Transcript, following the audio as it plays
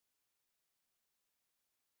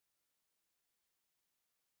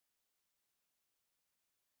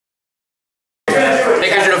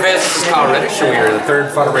Carl Reddish, and we are the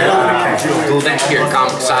third fun round of the Kaijudo Duel match here at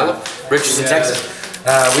Comic Asylum, Richardson, Texas.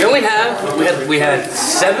 We had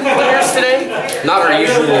 7 players today, not our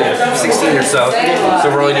usual 16 or so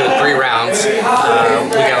we're only doing 3 rounds. We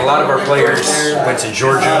got a lot of our players went to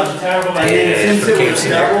Georgia and for the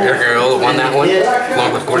KFC. Eric Ariola won that one,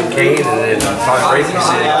 along with Gordon Kane, and then Todd Brady's in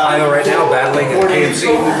Ohio right now battling at the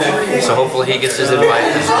KFC, so hopefully he gets his invite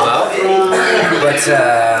as well. But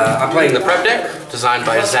I'm playing the prep deck, designed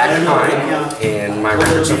by Zach Hine, and my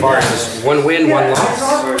record so far is 1 win, 1 loss.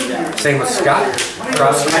 Same with Scott.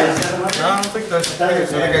 Cross. No, I don't think that's the thing. I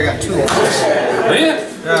think I got 2 losses. Oh, yeah?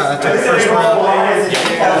 Yeah, I took the first round.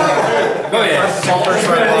 Oh, yeah. First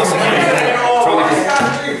round loss again. Totally cool.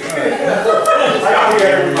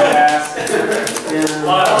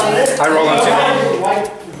 I roll on 2.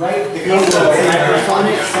 Totally cool.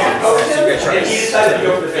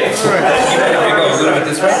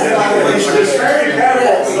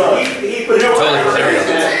 There we go.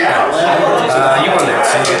 You won that,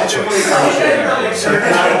 so you get a choice.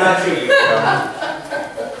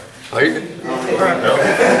 Oh, you're good.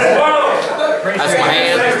 That's my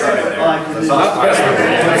hand.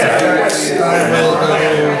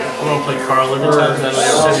 I'm gonna play Carl every time that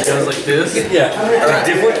he goes like this. Yeah.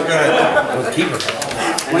 Different? Go ahead. With keeper.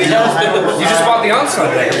 You just bought the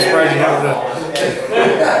onside deck. I'm surprised you haven't done.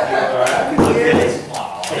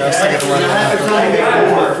 Yeah, I was thinking of running that.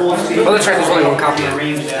 Well, that's right, there's only 1 copy of it.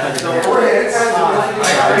 Alright,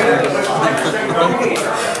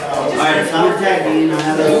 so I'm attacking. I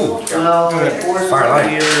have a 12,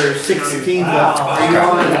 Firelight. you're 16 left.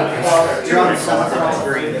 You're on 7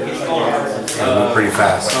 green. Move pretty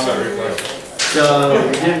fast. So,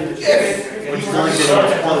 which is only good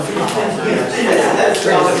against close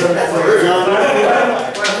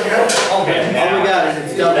all we got is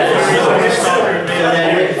it's double. So then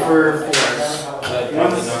hit for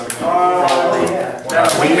 4.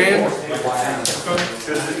 Wingman? Go ahead.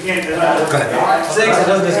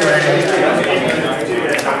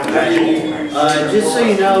 Just so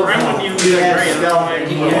you know, you have spell and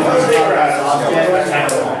you use object.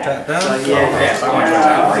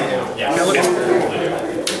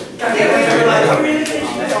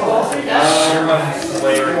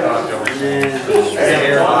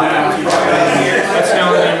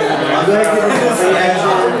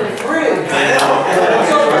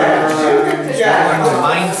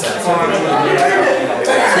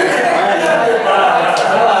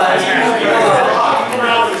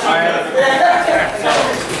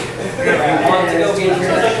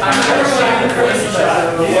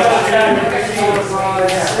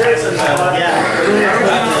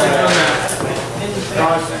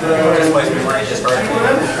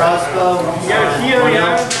 Crossbow,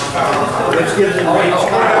 which gives him range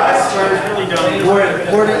combat. More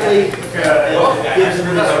importantly, it gives him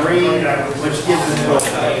this range, which gives him both.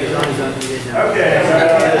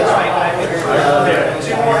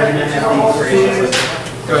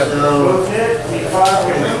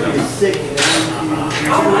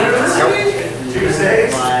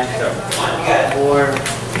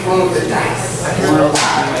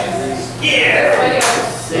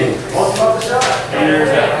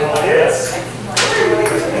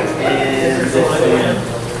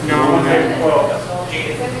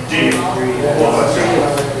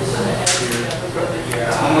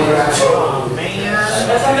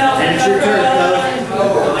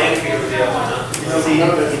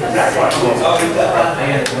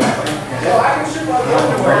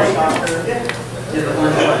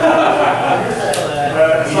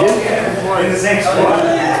 In the same spot.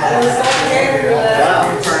 Wow.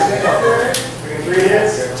 3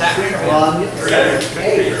 hits.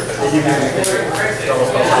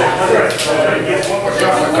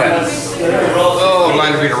 Oh,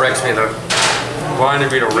 blind Vito Rex me though. Blind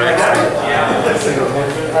Vito Rex me.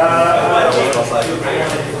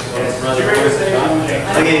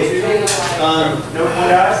 Okay.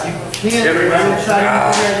 You can't running shot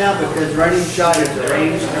right now because running shot is a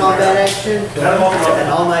ranged combat action, and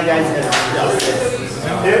all my guys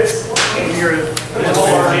have Hits. And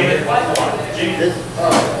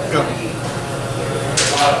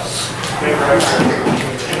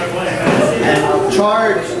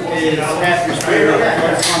charge is half your speed.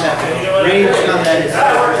 Combat. Range combat is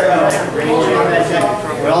range combat check.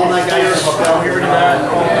 But all my guys are spell here to that.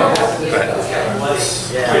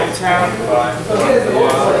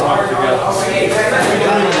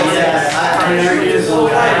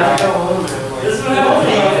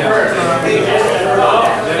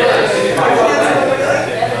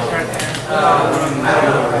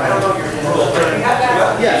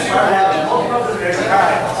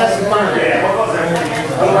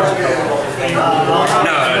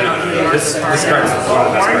 this card is one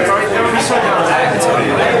of the best cards.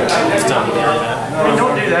 It's done.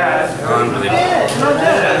 Don't do that.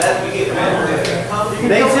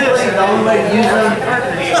 Basically, the only way to use them is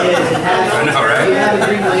I know, right? you have a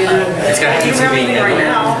green lantern. It's got ETB in it.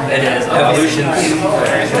 It has evolutions. The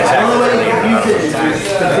only way you can use it is with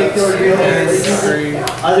particular green lantern.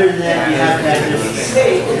 Other than that, you have to have this.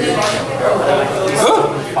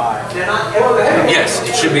 Oh! Yes,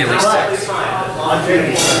 it should be at least 6. I'm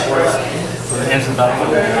trading for it. Answer that.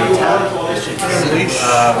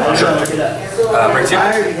 Break 2? I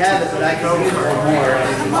already have it, but I can use it for more.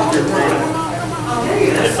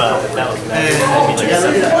 If that was magic,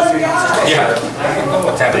 that'd be like Yeah.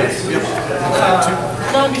 Tap it.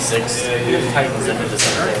 that'd be 6. Titans if it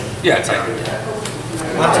doesn't. Yeah, Titan.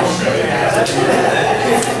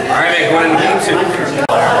 Alright, man, going into game 2.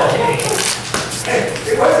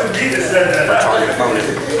 It wasn't me that said that. Target opponent.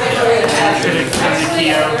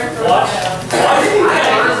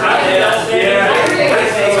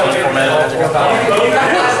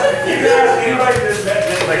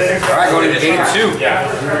 Alright, going into game 2.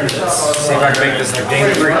 Let's see if I can make this like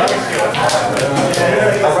game 3.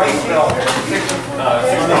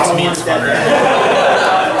 To me, it's fun.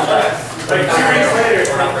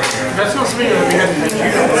 That's supposed to be when we had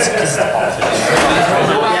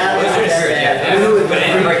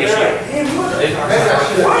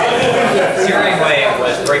Searing Way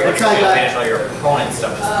was break the finish all your opponent's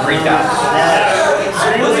stuff. It's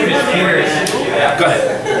 3,000. Blizzard is fierce. Go ahead.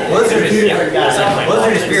 Blizzard is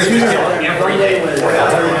fierce. Everything.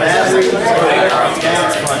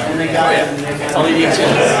 All you need to do is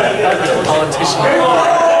a politician.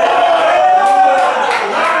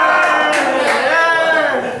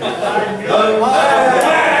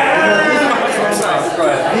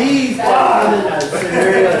 These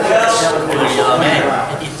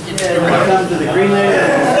scenarios when it comes to the green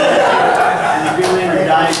lantern and the green lantern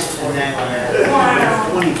dies and then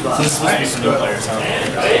 20 bucks. This is supposed to be some new players, huh?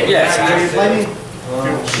 Yes. Are you playing?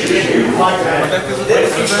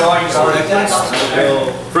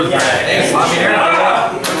 For the This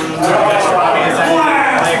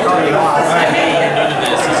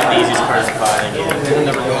is the easiest card to buy in the game.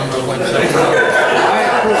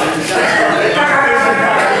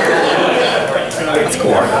 That's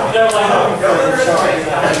cool. That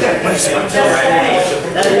is super.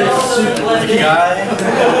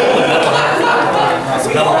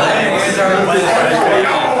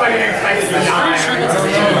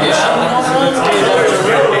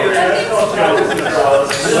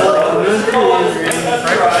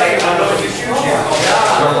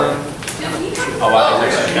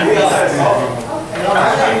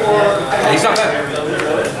 He's not bad.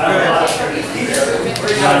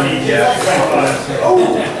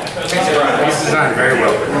 He's designed very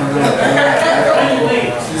well.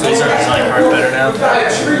 So you start designing cards better now?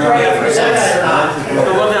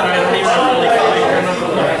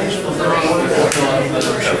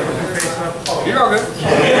 You're all good.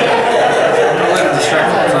 Don't let it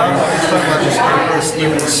distract you. talking about just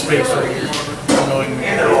even space right here. Knowing me.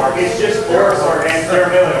 It's just Borisar and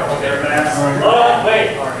Paramillion. Oh,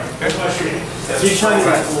 wait. So you're trying to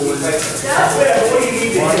get cool with it. What do you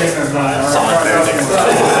need to get?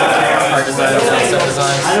 Art design, set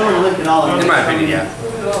design. I don't want to look at all of In it. my opinion, yeah.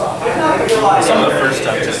 Some of the first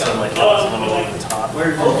stuff just on like on the top.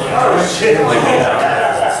 Where's the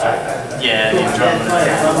Yeah, and drum and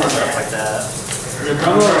stuff like that.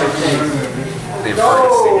 drummer or the tape? The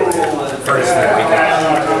furnace that weekend.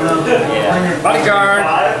 Yeah. Bodyguard.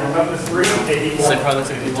 So it probably looks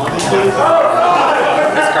like a good time.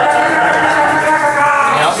 This card's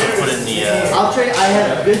I also put in the I'll trade. I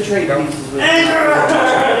have good trade pieces with it.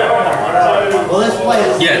 Well, let's play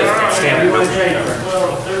this. Yeah, it's standard. You want to trade first?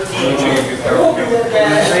 You want to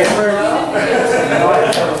trade first?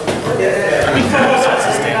 I mean, so it's a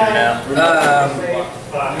standard now.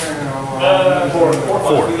 Four.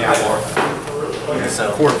 Yeah,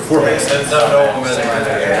 So four base. I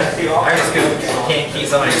just can't keep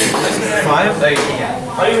somebody. 5? No, you can't.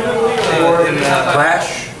 Clash.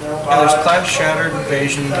 Yeah, there's Clash, Shattered,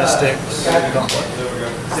 Invasion, Mystics, Gauntlet.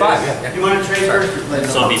 5. Yeah. You want to trade first or play? so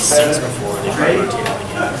it'll be 6 before they try to rotate it again.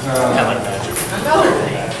 Kind of like Magic.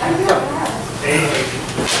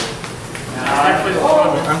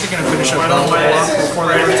 I'm thinking of finish up Gauntlet before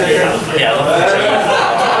they rotate. Yeah, they'll rotate.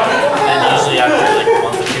 And usually after like a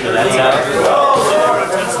month or two of that's out, they'll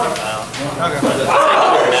rotate stuff out.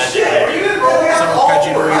 Magic. So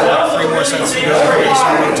Kaijudo, you got 3 more sets to go. Base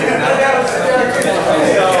and rotate now.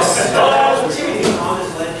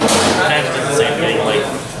 Magic is the same thing, like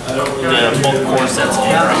the both core sets in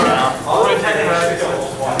right now.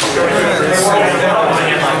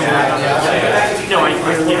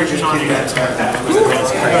 that's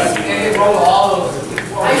crazy.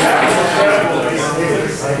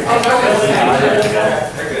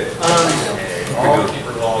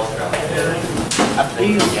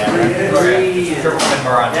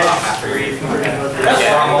 More on top after you eat. Draw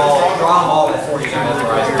them all before you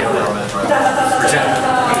mesmerize them.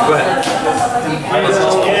 Go ahead.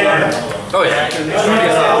 Oh yeah.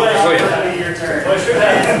 Oh yeah.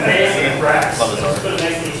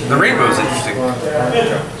 The rainbow's interesting.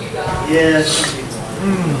 Yes.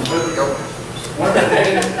 I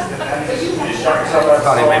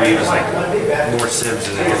thought he maybe was like more sieves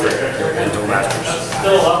in a different Duel Masters.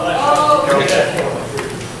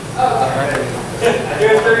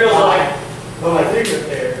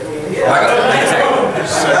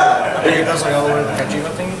 I think it does like all the way to the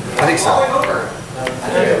Kaijudo thing? I think so.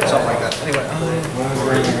 Something like that. Anyway.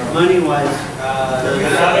 Money wise.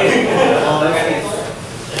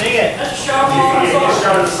 Dang it.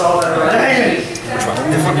 Which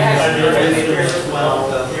one?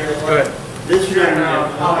 Go ahead. This right now.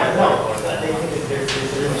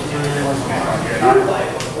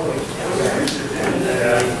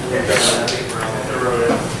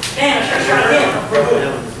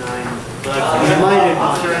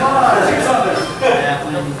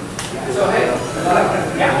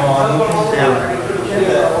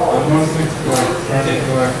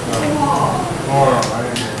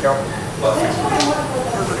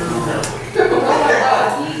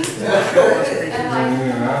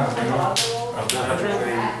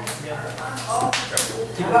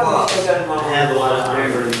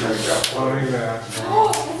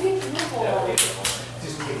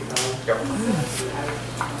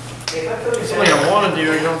 Something I want to do,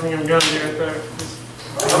 I don't think I'm going to do it though.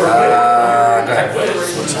 Go ahead.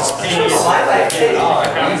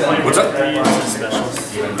 What's up?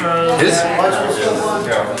 His?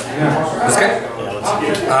 This guy?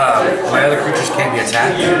 My other creatures can't be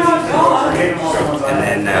attacked. And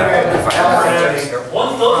then if I have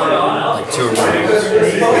like 2 or more units,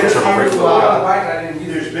 triple break.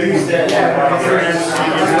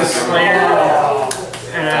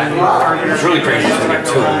 It's really crazy when you have 2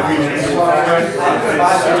 of them.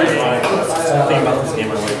 Something about this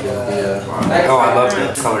game I like Oh, I love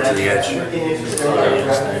the color to the edge.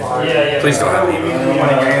 Please don't have me.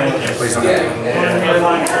 Please don't have me.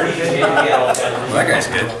 Well, that guy's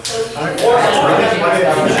good.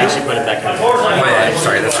 actually put it back in. Oh yeah,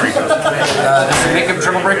 sorry, that's Rico. Does it make him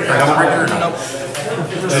triple breaker or double breaker or no?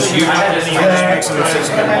 Just you? Just makes it a 6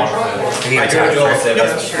 and 1. He attacks, right?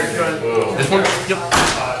 This one? Yep.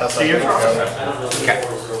 Okay.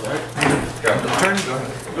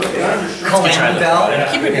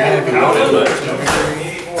 Keep it in if you want it, but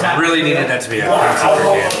Really needed that to be a concept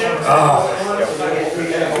game. Oh. 1,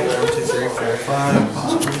 2, 3, 4, 5.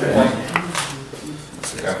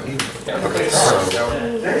 Okay, so.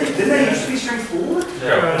 Didn't that used to be straightforward?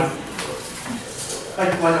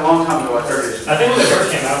 Like a long time ago, I heard it. I think when they first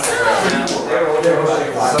came out,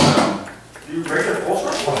 You break it full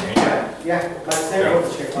circle? Yeah.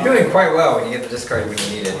 you're doing quite well when you get the discard when you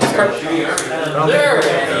need it. There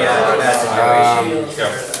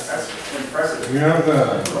You know the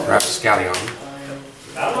perhaps Scallion.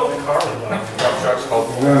 I don't know if the car was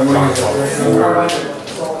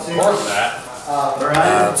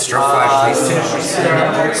Stroke 5, please.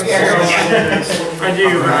 I do,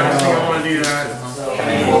 but I don't think I want to do that.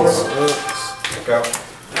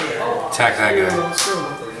 Attack that guy.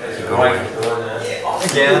 You go away.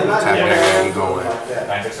 Again? Attack that guy. You go away.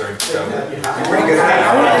 Pretty good.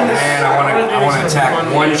 Man, I want to attack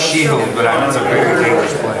 1 shield, but it's a very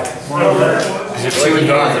dangerous play. Because if 2 in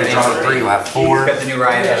hand, and draw 3, you'll have 4. Got the new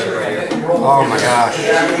Ryan Hessler right here. Oh my gosh. 3,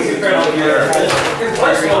 4, 5.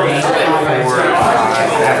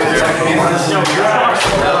 I have to attack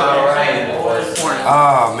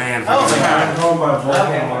Oh man.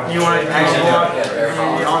 You want to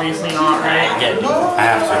obviously not, right? I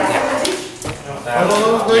have to, yeah.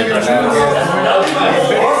 Go ahead, brother.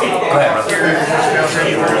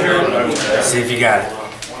 See if you got it.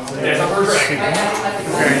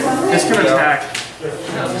 This can attack.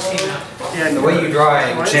 The way you draw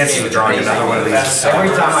it, Chances of drawing another one of these is so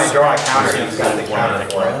every time I draw a counter, you've got the counter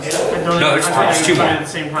for it. No, there's 2 more. At the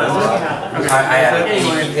same time. I had it. You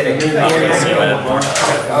keep hitting.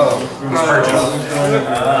 Oh,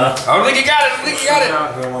 I don't think you got it. I don't think you got it.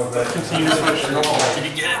 Continue to switch. Did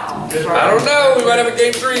you get it? I don't know. We might have a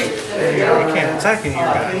game 3. You can't attack any of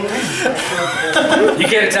your guy. You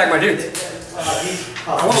can't attack my dude.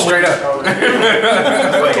 Straight up.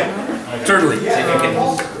 Totally. If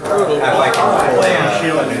I can play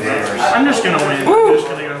I'm just gonna win. I'm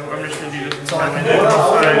just gonna do this.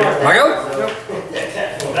 My go?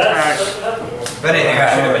 Attack. But anything, I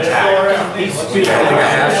should have attacked.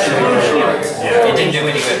 It didn't do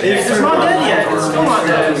any good. It's not dead yet. It's still not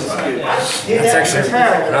dead. That's actually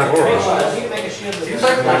not horrible.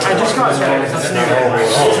 I just got attacked.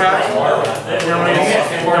 Attack. Now I get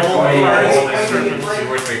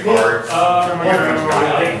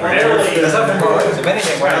double cards. If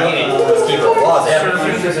anything, what I need is keep it closet.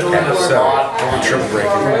 So, over triple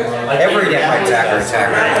breaking. Every deck might attack or attack.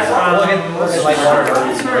 Look at like water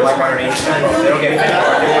birds or like water nature. They don't get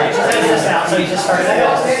So you just started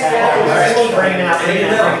out. Bring out.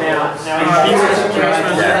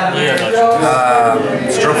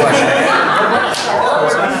 Stroke flash.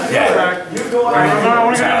 Yeah. I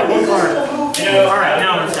want to get one card. Alright,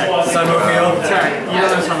 now I'm attack. Sunfield. Attack. You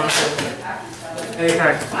don't know Sunfield. Any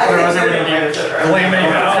attack. What was everything do?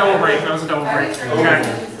 Double break. That was a double break. Attack.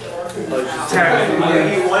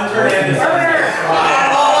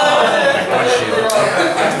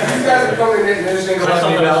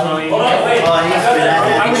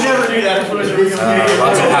 I would never do that if it was a real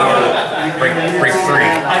Lots of power. Break 3. I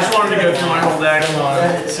just wanted to go through my whole deck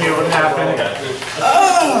and see what would happen.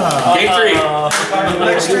 Game 3.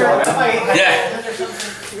 Yeah.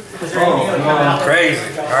 Crazy.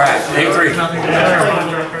 Alright, game 3.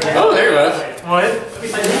 Oh, there it was. What?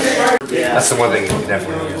 That's the one thing you can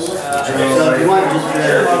definitely use. So if you want to just do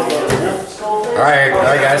that. Alright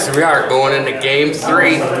guys, here we are going into game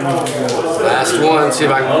 3. Last one, see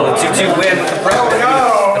if I can pull a 2-2 win with the president.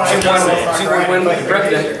 A 2-1 win with the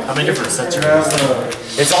president. How many different sets are there?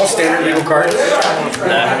 It's all standard legal cards.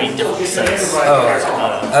 How many different sets?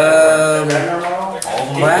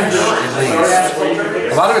 Flash, at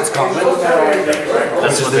least. A lot of it's common.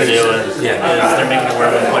 That's what they're doing. Yeah. They're making it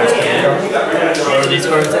where when players can. What are these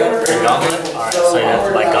cards at? A gauntlet? Alright, so you have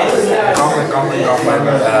to buy gauntlet. Gauntlet.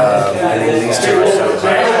 And then these two are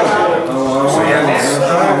so yeah,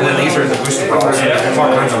 and then these are the booster brawls. There's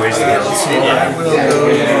all kinds of ways to get it. Yeah.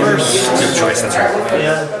 Good choice, that's right.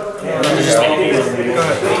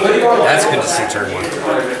 That's good to see turn 1.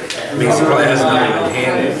 Because he probably has another in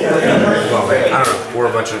hand. Well, I don't know, or a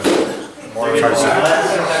bunch of charges. So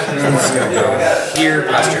this is going to go here,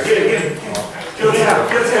 last turn.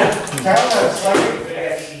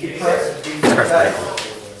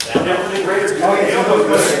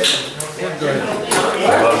 I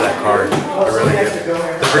love that card. I really do.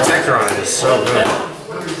 The protector on it is so good.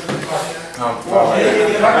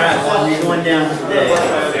 You're going down today.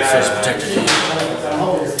 It says protector.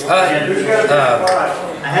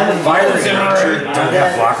 Fire and nature don't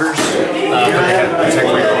have blockers, but they have protect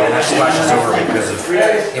weight, and that splashes over because of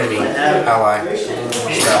enemy, ally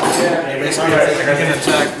stuff. Basically, I can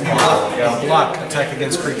attack, block, attack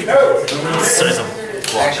against creatures. So it's a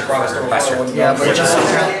Yeah, but it just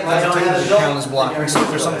doesn't count as blocking. So if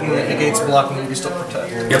there's something that negates blocking, you can still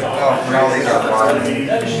protect. Yep.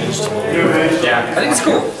 Yeah, I think it's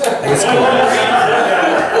cool. I think it's cool.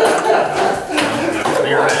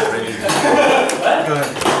 Go ahead.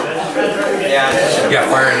 Yeah,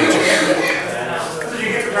 fire and nature.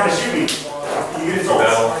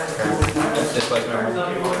 Just like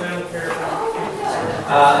I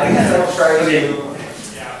guess I'll try to do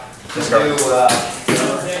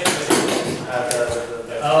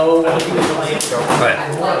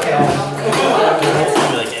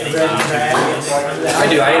I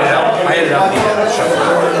do. I ended up the shuffle.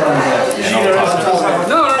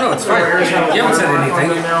 No, it's fine. You haven't said anything.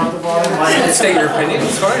 You can state your opinion.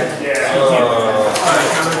 It's fine.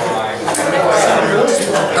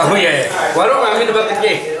 Oh yeah. Well, I don't mind about the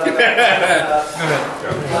game.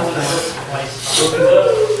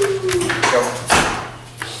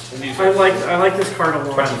 I like this card a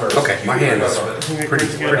lot. Okay, my hand is pretty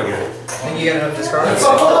good. I think you got enough discard.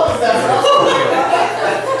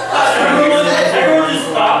 Everyone just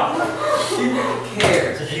stop. Who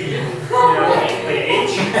cares?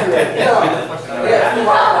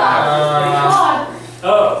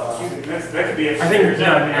 That could be a I think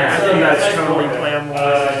that's totally playable.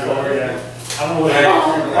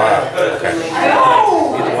 Okay.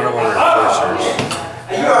 Either one of them are enforcers.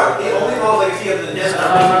 You are the only one like see of the disc.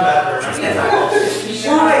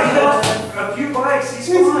 A few bites, he's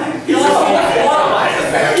fine. Yes!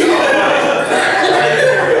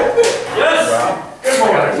 Good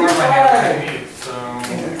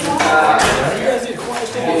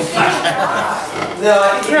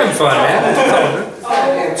You're having fun,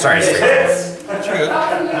 man. Sorry, Steve.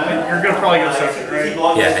 You're gonna probably go second, right?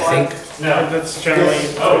 Yeah, I think. No, that's generally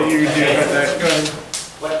what you do at that. Go ahead.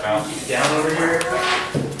 down over here.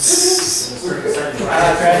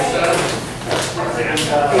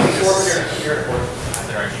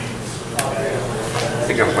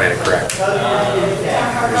 think I'm playing it correct. There's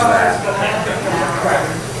that.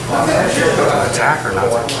 Attack or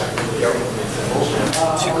not?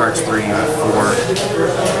 2 cards, 3, you have 4.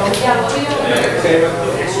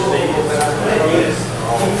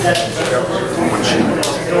 One sheet.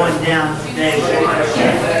 Going down today. I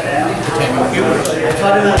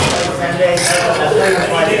thought it was Sunday.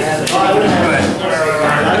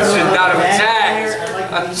 I should not have attacked.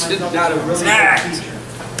 I should not have attacked.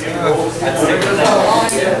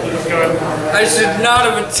 I should not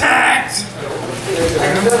have attacked.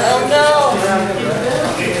 Oh no!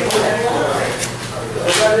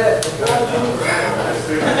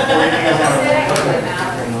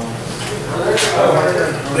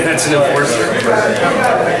 That's an enforcer.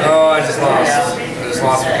 Oh, I just lost. I just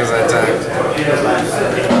lost because I attacked.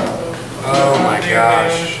 Oh my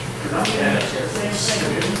gosh.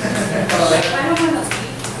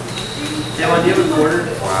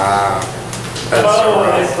 Wow. That's so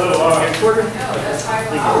rough.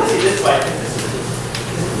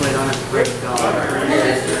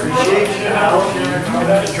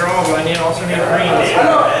 Draw, but I also need green.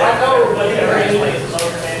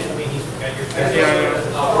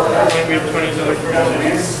 We have 20 other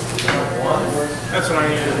cards. That's what I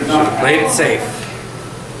need. Played it safe.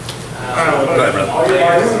 Go ahead, brother.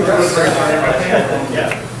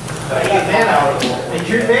 It's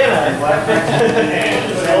your mana.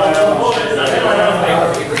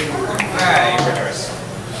 Alright, you're yours.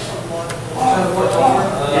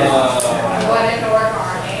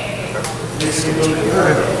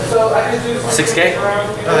 6K?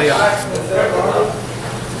 Oh, yeah.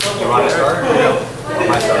 You want to start? No.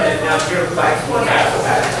 My start.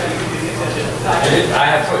 I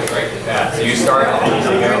have choice, right? Yeah. So you start, I'll go.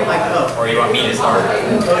 Or you want me to start?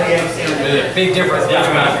 There's a big difference between.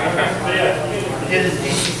 There's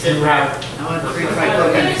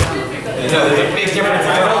a big difference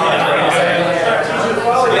between.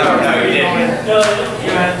 No, you didn't.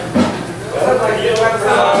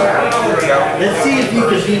 Let's see if you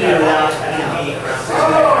can beat it without.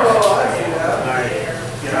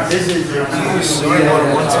 This is $5.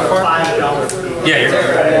 Yeah, you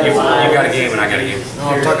got a game and I got a game. No,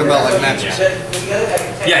 I'm talking about like matches.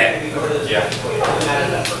 Yeah.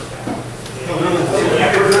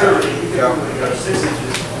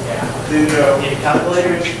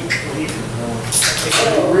 Calculator.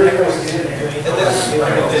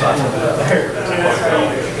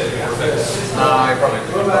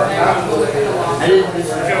 I didn't. This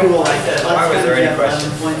is cool. I was there any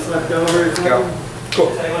questions? 11 points left over. Go. Cool.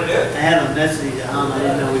 I had a message at home. I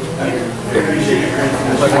didn't know which computer.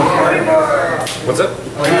 What's up?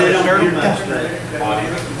 I really don't do much, but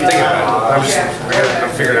Think about it.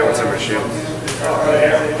 I'm figuring out what's in my shoe.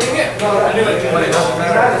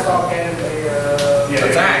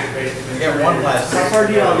 Attack. You get one less. how far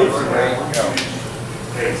do y'all live from?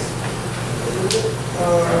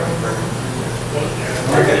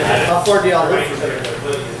 How far do y'all live from here?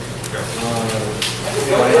 I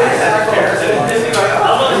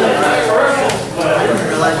didn't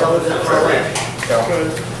realize I was that far away.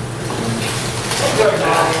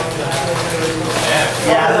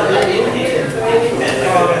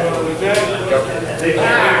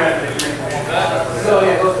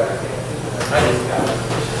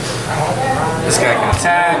 This guy can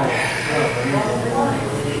attack.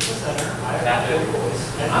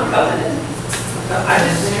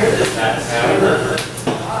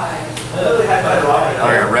 I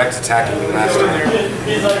got wrecked attacking me last time.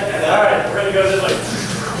 He's like, alright, we're gonna go this way.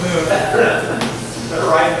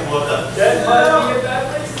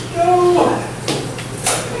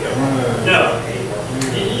 No.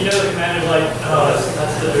 You know the commander's like, oh,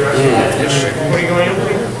 that's the direction. Interesting. What are you going over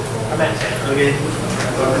here? I'm at 10. Okay.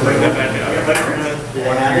 Bring that back up. I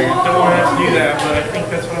don't want to have to do that, but I think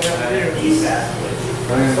that's what I'm going to do.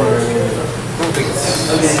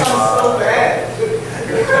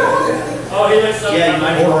 Oh, he looks so Yeah, you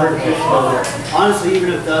might want to honestly,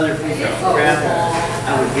 even if the other piece of crap, I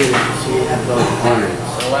would get it so you have both.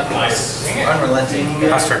 Nice. Unrelenting.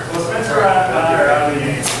 Last turn.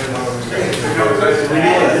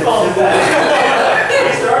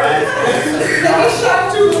 He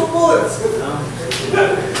shot 2 bullets.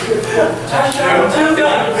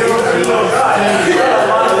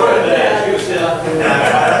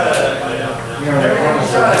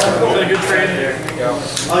 Really good trade there.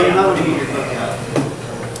 Oh, you know what you need.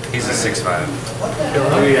 He's a 6'5".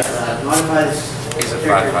 Modifies He's a 5'5".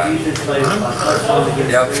 character fusion plays plus +1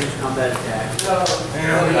 against Yep. range combat attack.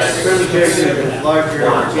 Larger,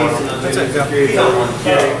 Jason. I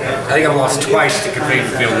think I've lost twice to compete to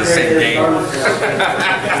field in the same game.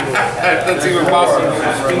 That's even possible.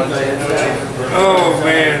 Oh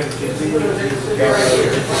man.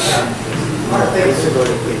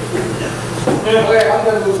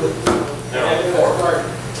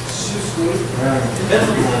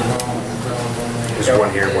 There's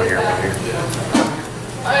one here, one here, one here.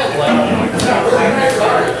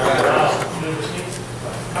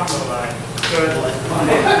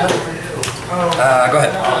 Go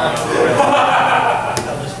ahead.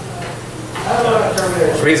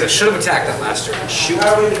 Which means I should have attacked that last turn. Shoot.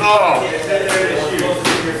 Oh!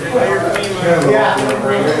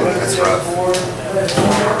 That's rough.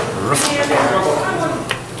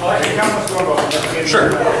 Sure.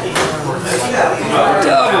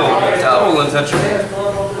 Double untouchable.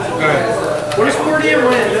 What does 4D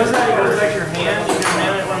when it does that? It goes back to your hand. You can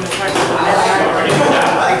mail it when the text is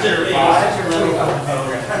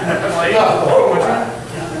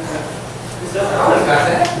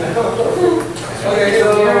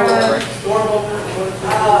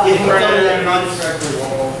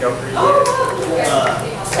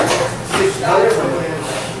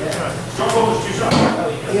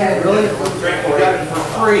Yeah, really? You got it for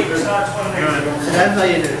free. So that's how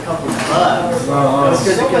you did a couple of bucks.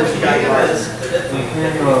 That's because you got yours.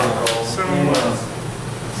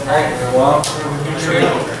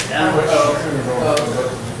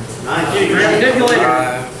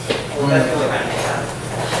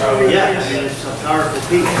 Yeah, I mean, it's a powerful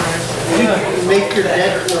piece. You make your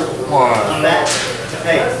dead pull on that.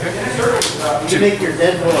 Hey, you make your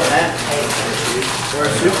dead pull on that. Or a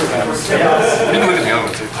super guy. You can look at the other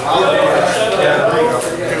one too.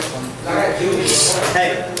 Hey,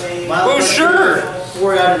 Oh, sure.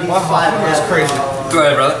 4 out of these 5. That's crazy. Go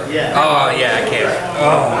ahead, brother. Yeah. Oh, yeah, I can't. Oh.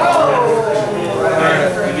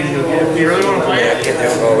 You really want to play Yeah, I it? can't do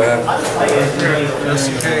it all that. Just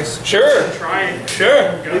in case. Sure. Try it.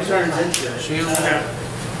 Sure. Who turns into it? Shield. I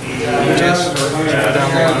Just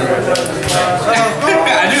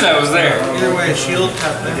knew that was there. either way, shield,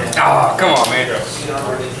 tap that. Oh, come on, man.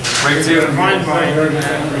 Break two.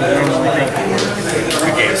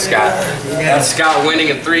 Good game, Scott. That's Scott winning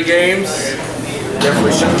in 3 games.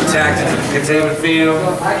 Definitely should have attacked it to the containment field.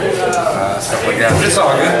 Stuff like that. But it's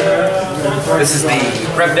all good. This is the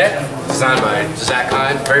prep deck designed by Zach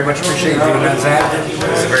Hine. Very much appreciate you doing that, Zach.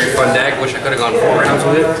 It's a very fun deck. Wish I could have gone 4 rounds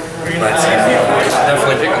with it. But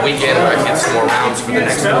definitely pick a weekend if I can get some more rounds for the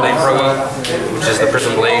next Blade promo, which is the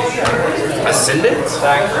Prism Blade Ascendant. This is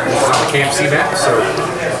on the KFC map, so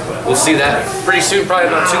we'll see that pretty soon, probably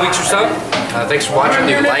about 2 weeks or so. Thanks for watching.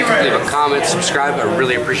 Leave a like, leave a comment, subscribe. I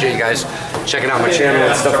really appreciate you guys checking out my channel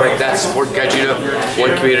and stuff like that. Support Kaijudo.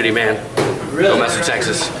 One community, man. Go mess with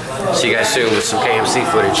Texas. See you guys soon with some KMC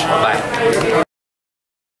footage. Bye.